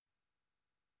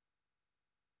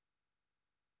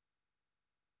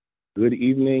good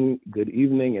evening,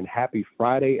 and happy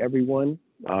Friday, everyone.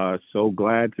 So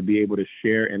glad to be able to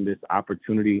share in this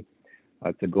opportunity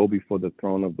to go before the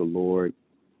throne of the Lord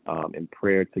in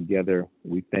prayer together.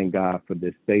 We thank God for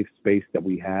this safe space that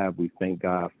we have. We thank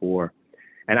God for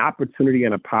an opportunity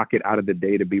and a pocket out of the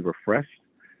day to be refreshed.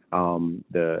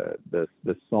 The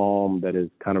psalm that is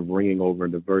kind of ringing over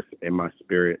the verse in my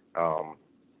spirit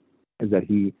is that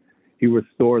he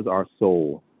restores our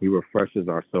soul. He refreshes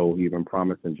our soul. He even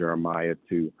promised in Jeremiah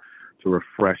to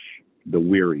refresh the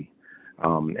weary.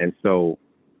 And so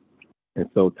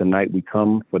tonight we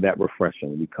come for that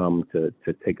refreshing. We come to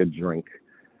take a drink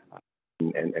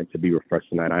and to be refreshed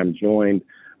tonight. I'm joined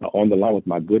on the line with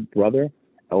my good brother,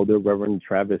 Elder Reverend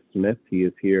Travis Smith. He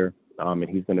is here, and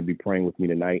he's going to be praying with me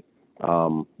tonight.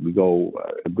 We go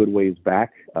a good ways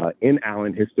back in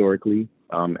Allen historically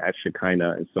at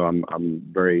Shekinah, and so I'm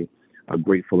very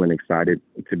grateful and excited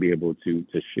to be able to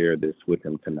share this with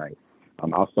him tonight.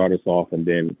 I'll start us off, and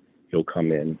then he'll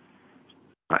come in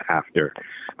after.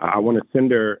 I want to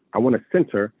center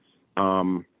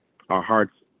our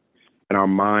hearts and our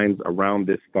minds around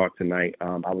this thought tonight.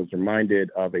 I was reminded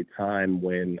of a time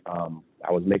when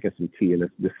I was making some tea, and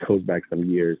this goes back some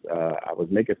years. I was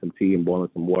making some tea and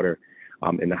boiling some water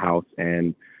in the house,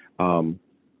 and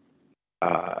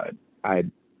I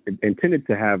intended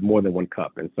to have more than one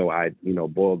cup, and so I,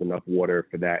 boiled enough water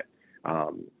for that.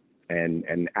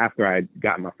 And after I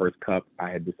got my first cup, I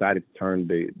had decided to turn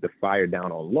the fire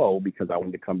down on low because I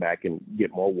wanted to come back and get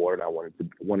more water, and I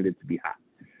wanted it to be hot.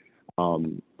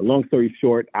 Long story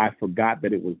short, I forgot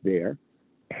that it was there,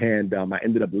 and I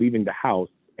ended up leaving the house,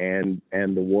 and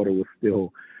the water was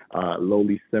still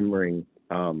lowly simmering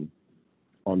on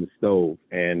the stove.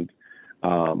 And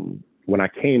when I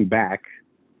came back,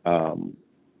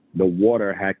 the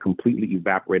water had completely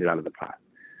evaporated out of the pot.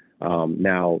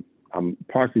 Now, I'm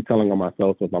partially telling on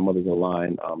myself with my mother's in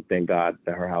line. Thank God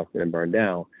that her house didn't burn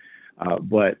down.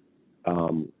 But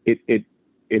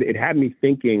it had me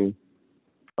thinking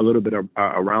a little bit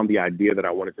around the idea that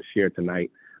I wanted to share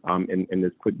tonight in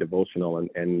this quick devotional,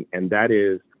 and that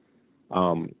is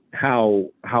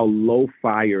how low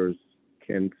fires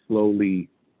can slowly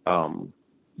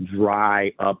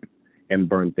dry up and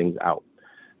burn things out.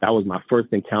 That was my first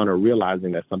encounter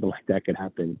realizing that something like that could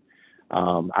happen.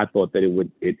 I thought that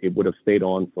it would have stayed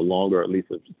on for longer, or at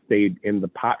least it stayed in the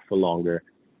pot for longer.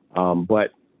 But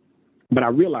I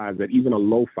realized that even a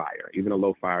low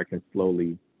fire can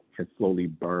slowly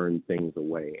burn things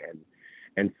away.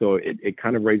 And so it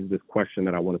kind of raises this question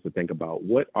that I want us to think about.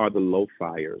 What are the low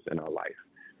fires in our life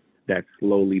that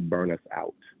slowly burn us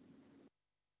out?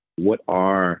 What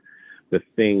are the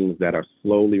things that are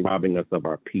slowly robbing us of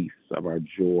our peace, of our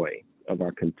joy, of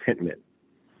our contentment,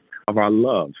 of our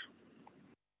love,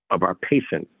 of our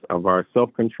patience, of our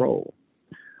self-control,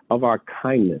 of our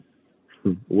kindness?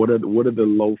 What are the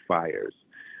low fires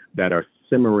that are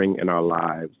simmering in our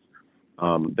lives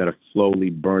that are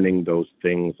slowly burning those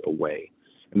things away?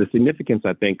 And the significance,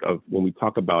 I think, of when we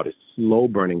talk about slow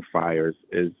burning fires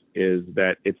is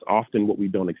that it's often what we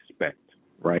don't expect,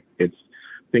 right? It's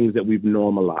things that we've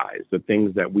normalized, the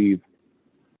things that we've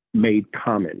made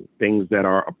common, things that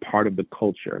are a part of the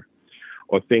culture,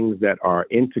 or things that are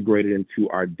integrated into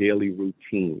our daily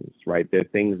routines, right? They're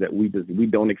things that we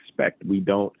don't expect, we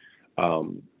don't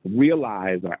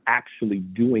realize are actually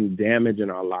doing damage in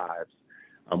our lives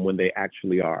when they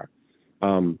actually are.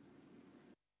 I'm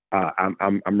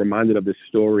reminded of this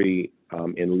story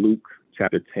in Luke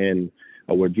chapter 10,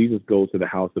 where Jesus goes to the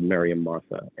house of Mary and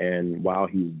Martha, and while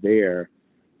he's there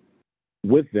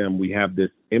with them, we have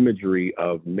this imagery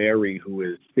of Mary who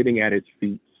is sitting at his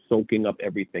feet, soaking up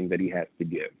everything that he has to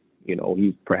give.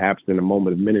 He's perhaps in a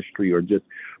moment of ministry or just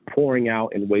pouring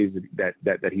out in ways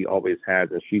that he always has,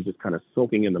 and she's just kind of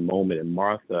soaking in the moment. And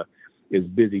Martha is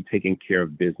busy taking care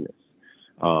of business.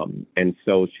 And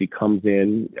so she comes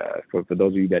in, for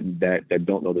those of you that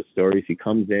don't know the story, she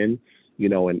comes in,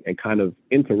 and kind of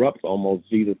interrupts almost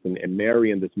Jesus and Mary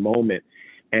in this moment.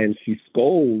 And she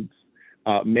scolds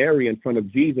Mary in front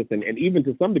of Jesus, and even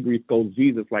to some degree scolds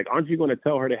Jesus, like, aren't you going to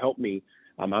tell her to help me?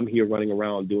 I'm here running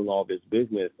around doing all this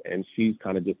business, and she's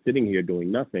kind of just sitting here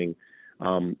doing nothing.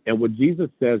 And what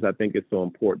Jesus says, I think, is so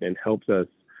important and helps us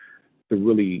to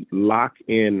really lock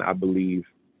in, I believe,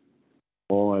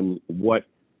 on what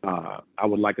I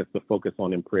would like us to focus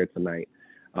on in prayer tonight.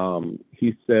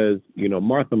 He says,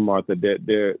 Martha, Martha,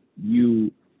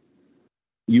 you're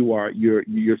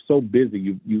so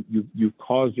busy. You've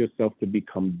caused yourself to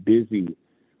become busy.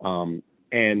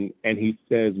 And he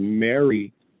says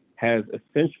Mary has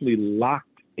essentially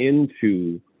locked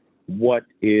into what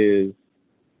is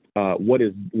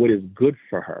good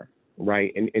for her,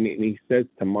 right? And he says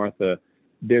to Martha,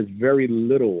 there's very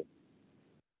little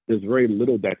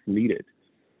that's needed.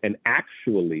 And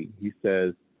actually, he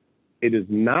says, it is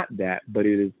not that, but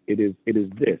it is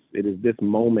this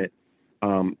moment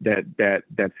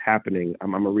that's happening.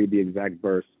 I'm gonna read the exact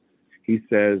verse. He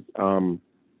says,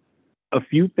 a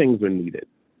few things are needed,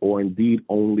 or indeed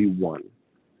only one.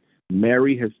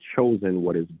 Mary has chosen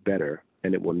what is better,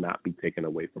 and it will not be taken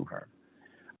away from her.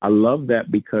 I love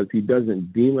that because he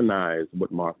doesn't demonize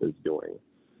what Martha's doing,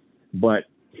 but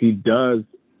he does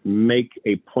make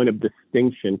a point of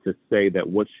distinction to say that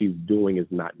what she's doing is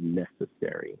not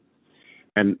necessary.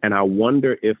 And I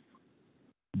wonder if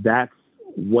that's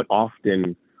what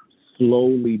often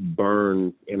slowly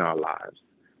burns in our lives.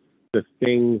 The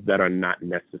things that are not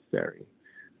necessary,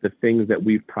 the things that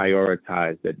we've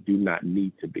prioritized that do not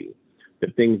need to be,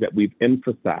 the things that we've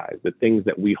emphasized, the things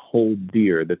that we hold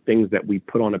dear, the things that we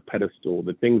put on a pedestal,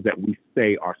 the things that we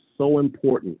say are so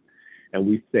important and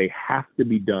we say have to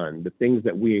be done, the things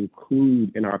that we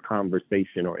include in our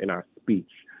conversation or in our speech,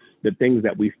 the things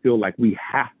that we feel like we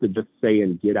have to just say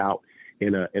and get out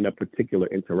in a particular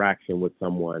interaction with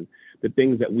someone, the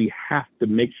things that we have to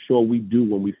make sure we do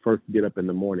when we first get up in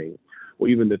the morning, or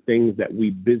even the things that we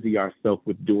busy ourselves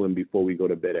with doing before we go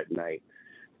to bed at night.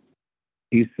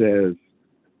 He says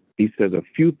a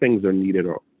few things are needed,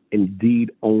 or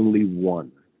indeed only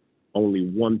one. Only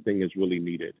one thing is really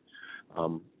needed.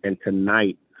 And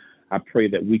tonight, I pray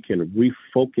that we can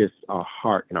refocus our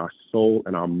heart and our soul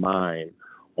and our mind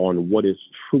on what is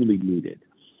truly needed,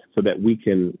 so that we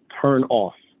can turn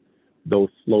off those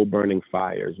slow burning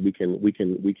fires. We can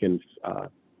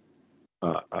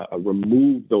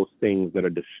remove those things that are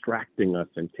distracting us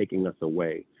and taking us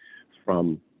away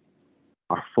from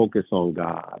our focus on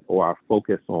God, or our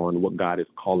focus on what God is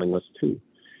calling us to,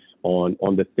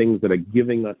 on the things that are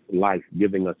giving us life,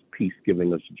 giving us peace,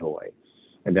 giving us joy,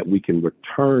 and that we can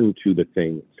return to the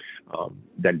things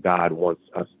that God wants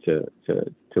us to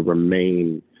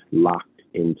remain locked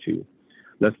into.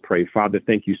 Let's pray. Father,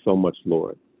 thank you so much,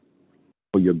 Lord,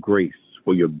 for your grace,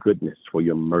 for your goodness, for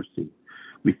your mercy.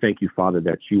 We thank you, Father,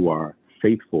 that you are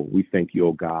faithful. We thank you,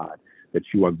 oh God, that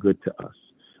you are good to us.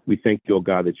 We thank you, oh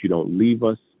God, that you don't leave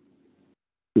us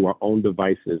to our own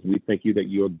devices. We thank you that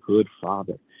you're a good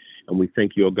Father. And we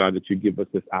thank you, oh God, that you give us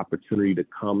this opportunity to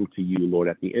come to you, Lord,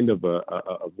 at the end of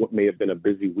what may have been a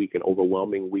busy week, an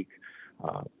overwhelming week,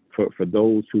 for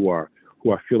those who are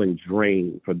feeling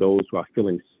drained, for those who are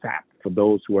feeling sapped, for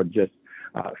those who are just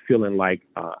feeling like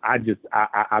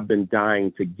I've been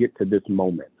dying to get to this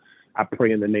moment. I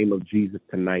pray in the name of Jesus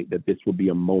tonight that this will be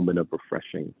a moment of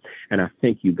refreshing. And I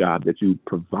thank you, God, that you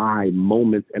provide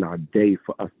moments in our day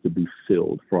for us to be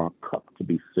filled, for our cup to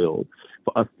be filled,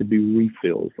 for us to be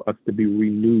refilled, for us to be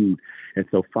renewed. And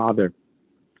so, Father,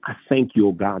 I thank you,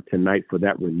 oh God, tonight for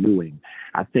that renewing.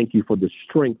 I thank you for the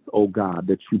strength, oh God,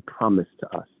 that you promised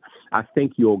to us. I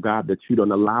thank you, oh God, that you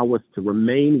don't allow us to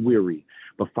remain weary,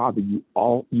 but Father, you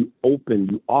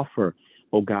offer,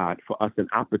 oh God, for us an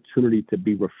opportunity to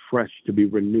be refreshed, to be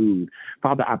renewed.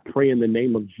 Father, I pray in the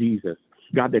name of Jesus,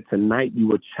 God, that tonight you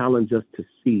would challenge us to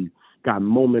see, God,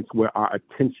 moments where our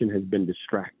attention has been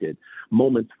distracted,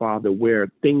 moments, Father, where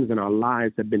things in our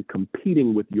lives have been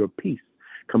competing with your peace,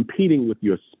 competing with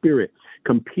your spirit,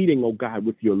 competing, oh God,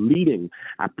 with your leading.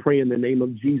 I pray in the name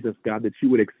of Jesus, God, that you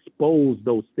would expose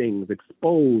those things,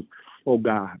 expose, oh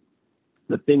God,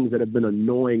 the things that have been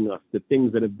annoying us, the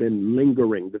things that have been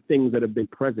lingering, the things that have been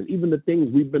present, even the things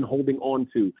we've been holding on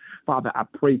to. Father, I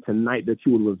pray tonight that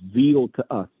you would reveal to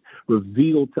us,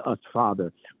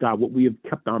 Father, God, what we have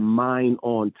kept our mind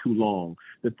on too long,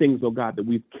 the things, oh God, that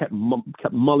we've kept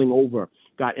mulling over,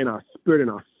 God, in our spirit and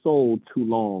our soul too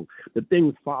long, the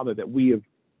things, Father, that we have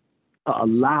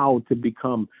allowed to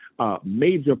become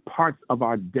major parts of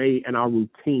our day and our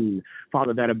routine,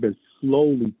 Father, that have been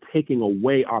slowly taking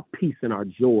away our peace and our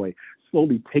joy,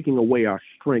 slowly taking away our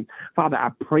strength. Father, I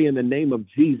pray in the name of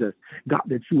Jesus, God,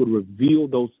 that you would reveal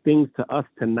those things to us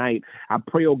tonight. I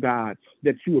pray, oh God,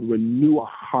 that you would renew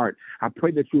our heart. I pray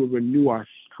that you would renew our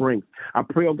strength. I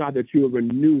pray, oh God, that you would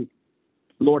renew,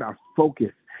 Lord, our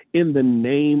focus. In the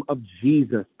name of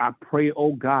Jesus, I pray,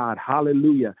 oh God,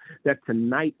 hallelujah, that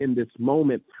tonight in this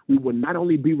moment, we will not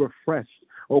only be refreshed,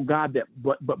 oh God,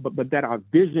 but that our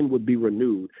vision would be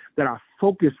renewed, that our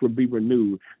focus would be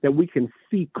renewed, that we can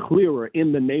see clearer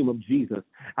in the name of Jesus.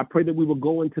 I pray that we will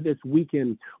go into this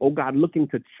weekend, oh God, looking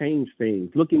to change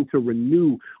things, looking to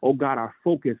renew, oh God, our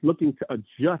focus, looking to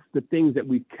adjust the things that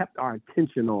we've kept our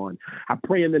attention on. I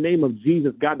pray in the name of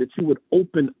Jesus, God, that you would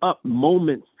open up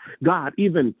moments, God,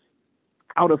 even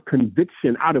out of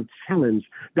conviction, out of challenge,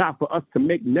 God, for us to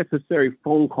make necessary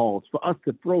phone calls, for us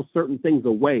to throw certain things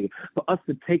away, for us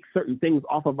to take certain things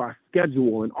off of our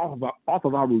schedule and off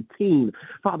of our routine.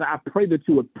 Father, I pray that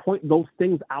you would point those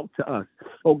things out to us,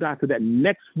 oh God, so that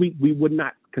next week we would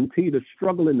not continue to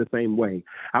struggle in the same way.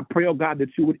 I pray, oh God, that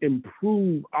you would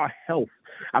improve our health.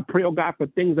 I pray, oh God, for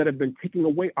things that have been taking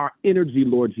away our energy,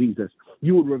 Lord Jesus.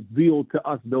 You would reveal to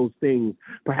us those things,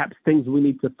 perhaps things we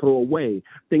need to throw away,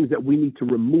 things that we need to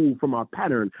remove from our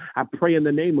pattern. I pray in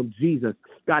the name of Jesus,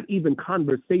 God, even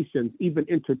conversations, even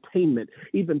entertainment,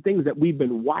 even things that we've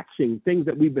been watching, things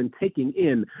that we've been taking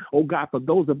in. Oh God, for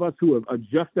those of us who have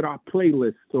adjusted our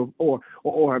playlists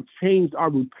or have changed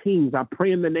our routines, I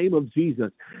pray in the name of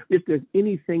Jesus, if there's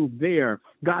anything there,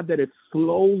 God, that is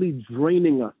slowly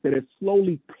draining us, that is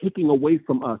slowly taking away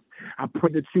from us, I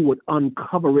pray that you would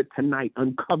uncover it tonight,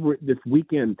 uncover it this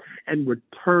weekend, and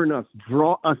return us,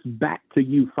 draw us back to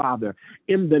you, Father.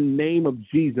 In the name of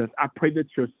Jesus, I pray that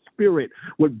your Spirit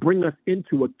would bring us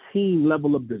into a keen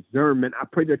level of discernment. I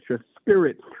pray that your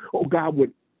Spirit, oh God,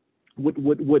 would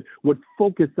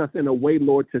focus us in a way,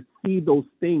 Lord, to see those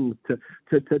things, to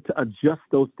adjust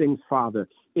those things, Father,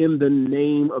 in the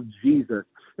name of Jesus.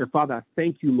 And Father, I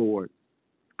thank you, Lord.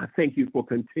 I thank you for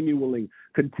continually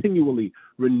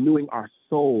renewing our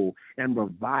soul and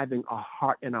reviving our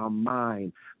heart and our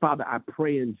mind. Father, I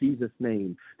pray in Jesus'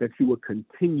 name that you would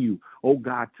continue, oh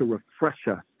God, to refresh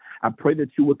us. I pray that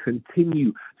you would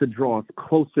continue to draw us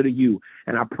closer to you.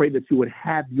 And I pray that you would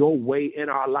have your way in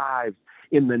our lives.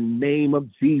 In the name of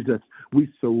Jesus, we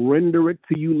surrender it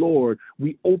to you, Lord.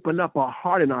 We open up our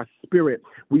heart and our spirit.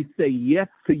 We say yes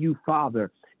to you,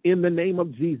 Father, in the name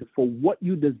of Jesus, for what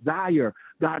you desire,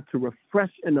 God, to refresh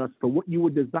in us, for what you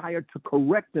would desire to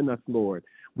correct in us, Lord.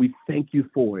 We thank you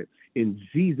for it. In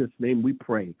Jesus' name we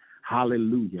pray.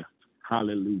 Hallelujah,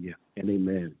 hallelujah, and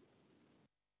amen.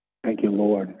 Thank you,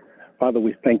 Lord. Father,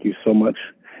 we thank you so much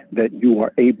that you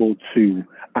are able to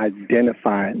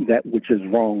identify that which is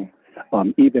wrong,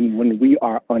 even when we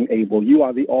are unable. You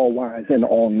are the all-wise and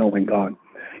all-knowing God.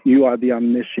 You are the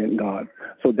omniscient God.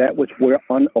 So that which we're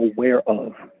unaware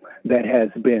of, that has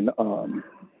been,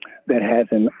 that has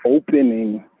an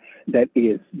opening that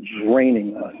is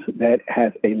draining us, that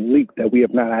has a leak that we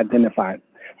have not identified.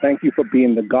 Thank you for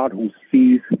being the God who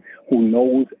sees, who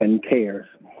knows, and cares.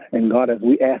 And God, as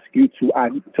we ask you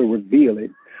to reveal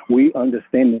it, we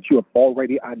understand that you have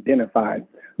already identified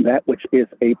that which is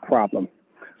a problem.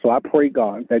 So I pray,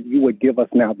 God, that you would give us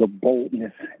now the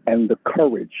boldness and the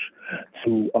courage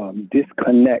to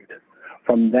disconnect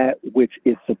from that which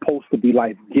is supposed to be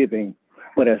life-giving,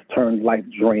 but has turned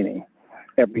life-draining.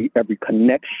 Every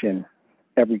connection,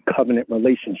 every covenant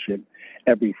relationship,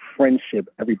 every friendship,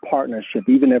 every partnership,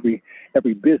 even every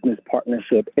business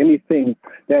partnership, anything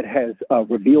that has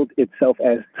revealed itself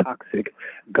as toxic,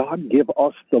 God, give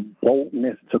us the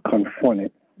boldness to confront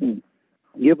it.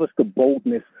 Give us the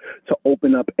boldness to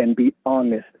open up and be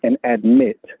honest and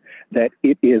admit that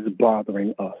it is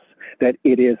bothering us, that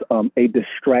it is a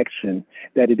distraction,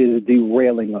 that it is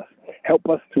derailing us. Help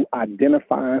us to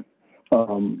identify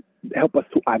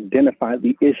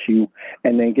the issue,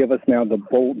 and then give us now the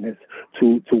boldness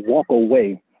to walk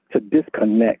away, to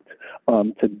disconnect,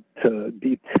 to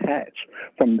detach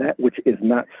from that which is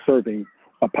not serving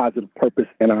a positive purpose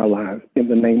in our lives. In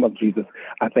the name of Jesus,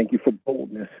 I thank you for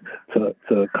boldness to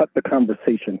cut the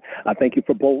conversation. I thank you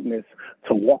for boldness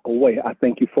to walk away. I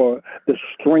thank you for the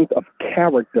strength of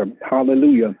character.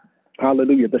 Hallelujah.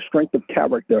 Hallelujah. The strength of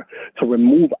character to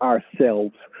remove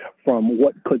ourselves from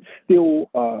what could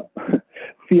still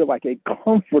feel like a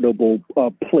comfortable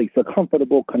place, a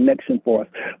comfortable connection for us,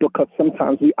 because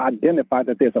sometimes we identify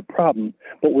that there's a problem,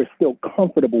 but we're still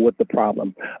comfortable with the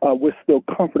problem. We're still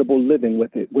comfortable living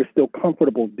with it. We're still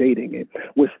comfortable dating it.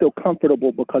 We're still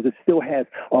comfortable because it still has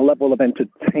a level of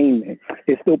entertainment.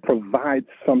 It still provides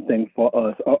something for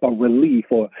us, a relief,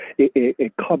 or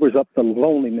it covers up the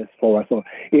loneliness for us, or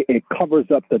it covers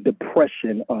up the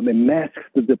depression. It masks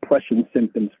the depression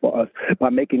symptoms for us by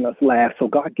making us laugh. So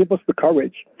God, give us the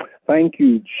courage. Thank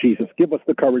you, Jesus. Give us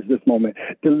the courage this moment.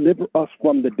 Deliver us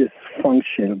from the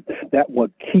dysfunction that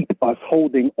would keep us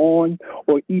holding on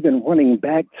or even running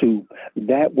back to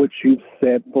that which you've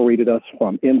separated us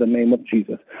from. In the name of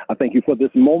Jesus, I thank you for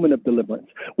this moment of deliverance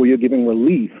where you're giving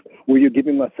relief, where you're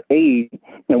giving us aid,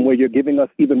 and where you're giving us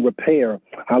even repair.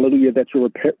 Hallelujah, that you're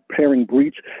repairing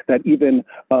breach, that even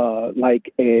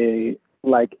like a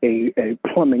like a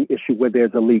plumbing issue where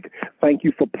there's a leak. Thank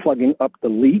you for plugging up the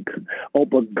leak. Oh,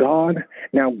 but God,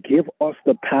 now give us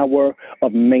the power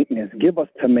of maintenance. Give us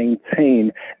to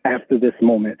maintain after this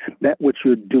moment that which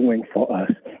you're doing for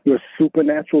us. Your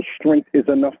supernatural strength is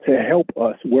enough to help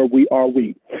us where we are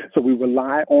weak. So we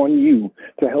rely on you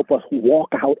to help us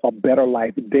walk out a better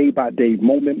life day by day,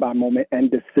 moment by moment,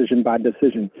 and decision by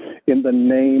decision. In the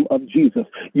name of Jesus,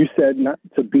 you said not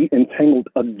to be entangled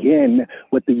again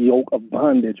with the yoke of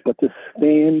bondage, but to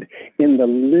stand in the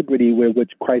liberty where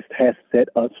which Christ has set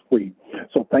us free.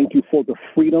 So thank you for the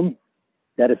freedom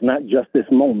that is not just this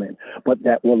moment, but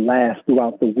that will last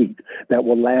throughout the week, that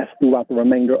will last throughout the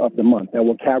remainder of the month, that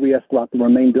will carry us throughout the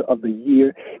remainder of the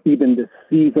year, even the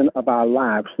season of our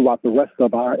lives, throughout the rest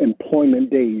of our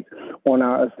employment days on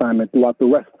our assignment, throughout the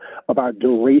rest of our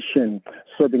duration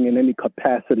serving in any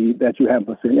capacity that you have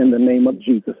us in the name of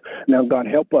Jesus. Now, God,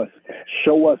 help us,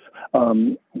 show us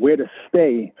where to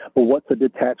stay, but what to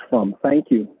detach from. Thank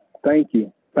you, thank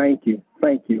you, thank you,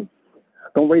 thank you.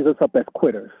 Don't raise us up as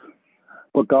quitters.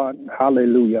 But God,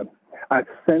 hallelujah, I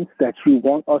sense that you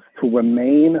want us to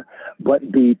remain but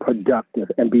be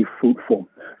productive and be fruitful.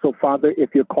 So, Father, if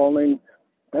you're calling,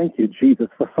 thank you, Jesus,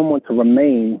 for someone to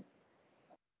remain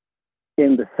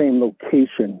in the same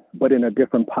location but in a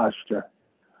different posture,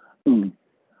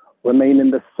 remain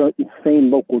in the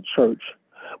same local church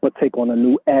but take on a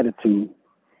new attitude,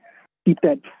 keep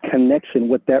that connection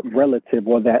with that relative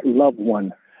or that loved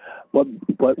one, but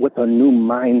with a new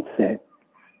mindset.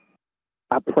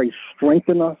 I pray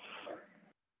strengthen us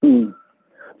to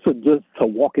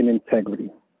walk in integrity,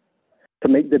 to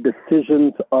make the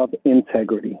decisions of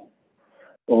integrity.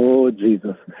 Oh,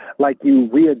 Jesus, like you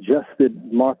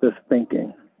readjusted Martha's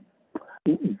thinking.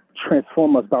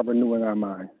 Transform us by renewing our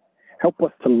mind. Help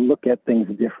us to look at things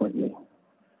differently.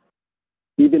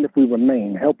 Even if we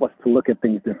remain, help us to look at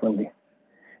things differently.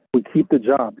 We keep the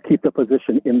job, keep the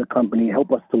position in the company.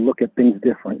 Help us to look at things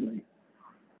differently.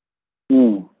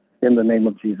 In the name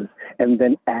of Jesus, and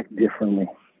then act differently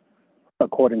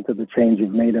according to the changes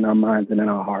made in our minds and in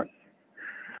our hearts.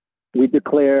 We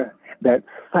declare that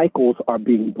cycles are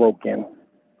being broken.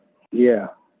 Yeah.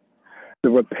 The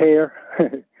repair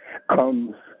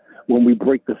comes when we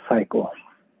break the cycle.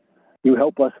 You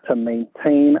help us to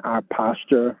maintain our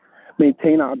posture,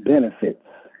 maintain our benefits,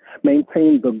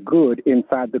 maintain the good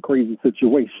inside the crazy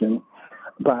situation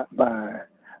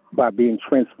by being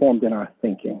transformed in our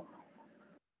thinking.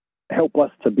 Help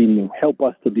us to be new. Help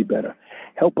us to be better.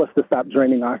 Help us to stop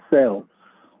draining ourselves.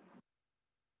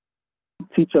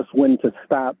 Teach us when to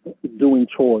stop doing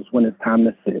chores when it's time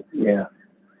to sit. Yeah.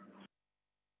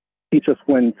 Teach us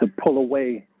when to pull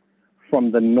away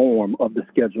from the norm of the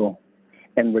schedule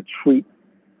and retreat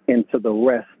into the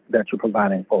rest that you're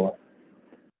providing for us.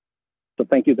 So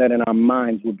thank you that in our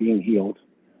minds we're being healed,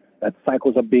 that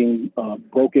cycles are being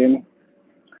broken,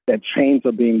 that chains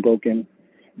are being broken,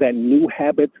 that new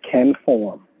habits can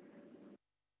form,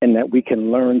 and that we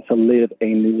can learn to live a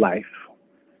new life.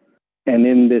 And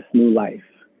in this new life,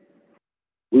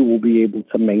 we will be able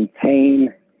to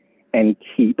maintain and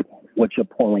keep what you're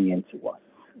pouring into us.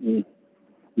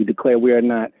 We declare we are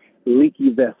not leaky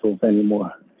vessels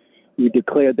anymore. We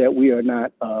declare that we are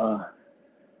not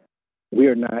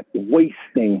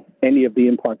wasting any of the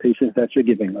impartations that you're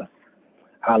giving us.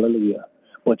 Hallelujah.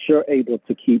 But you're able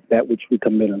to keep that which we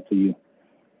commit unto you.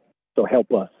 So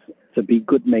help us to be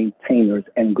good maintainers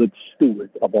and good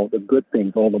stewards of all the good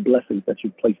things, all the blessings that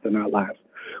you've placed in our lives.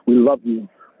 We love you,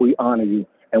 we honor you,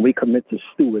 and we commit to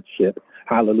stewardship,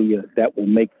 hallelujah, that will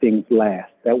make things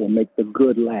last, that will make the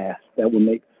good last, that will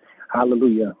make,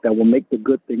 hallelujah, that will make the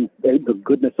good things, the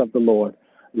goodness of the Lord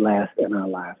last in our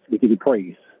lives. We give you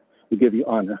praise, we give you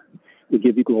honor, we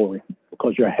give you glory,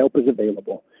 because your help is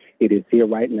available. It is here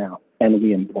right now, and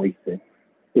we embrace it.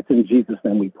 It's in Jesus'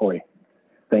 name we pray.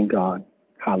 Thank God.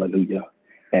 Hallelujah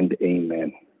and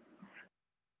amen.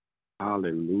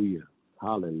 Hallelujah.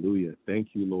 Hallelujah. Thank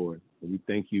you, Lord. And we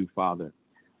thank you, Father.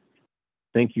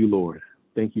 Thank you, Lord.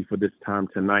 Thank you for this time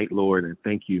tonight, Lord. And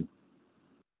thank you,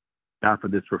 God, for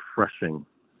this refreshing.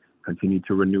 Continue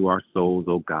to renew our souls,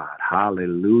 oh God.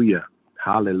 Hallelujah.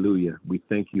 Hallelujah. We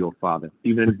thank you, oh Father,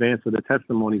 even in advance of the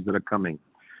testimonies that are coming.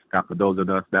 God, for those of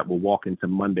us that will walk into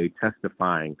Monday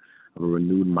testifying of a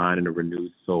renewed mind and a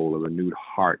renewed soul, a renewed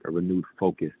heart, a renewed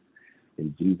focus.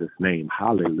 In Jesus' name.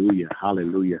 Hallelujah.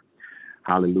 Hallelujah.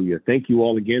 Hallelujah. Thank you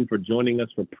all again for joining us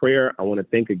for prayer. I want to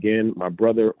thank again my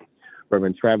brother,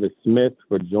 Reverend Travis Smith,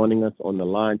 for joining us on the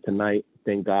line tonight.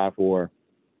 Thank God for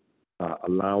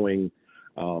allowing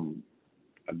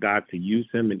God to use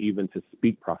him and even to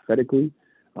speak prophetically.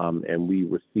 And we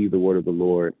receive the word of the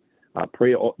Lord I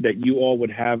pray that you all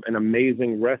would have an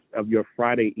amazing rest of your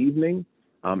Friday evening.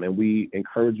 And we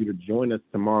encourage you to join us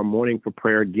tomorrow morning for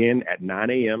prayer again at 9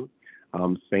 a.m.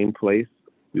 Same place.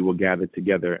 We will gather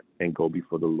together and go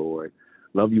before the Lord.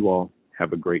 Love you all.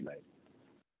 Have a great night.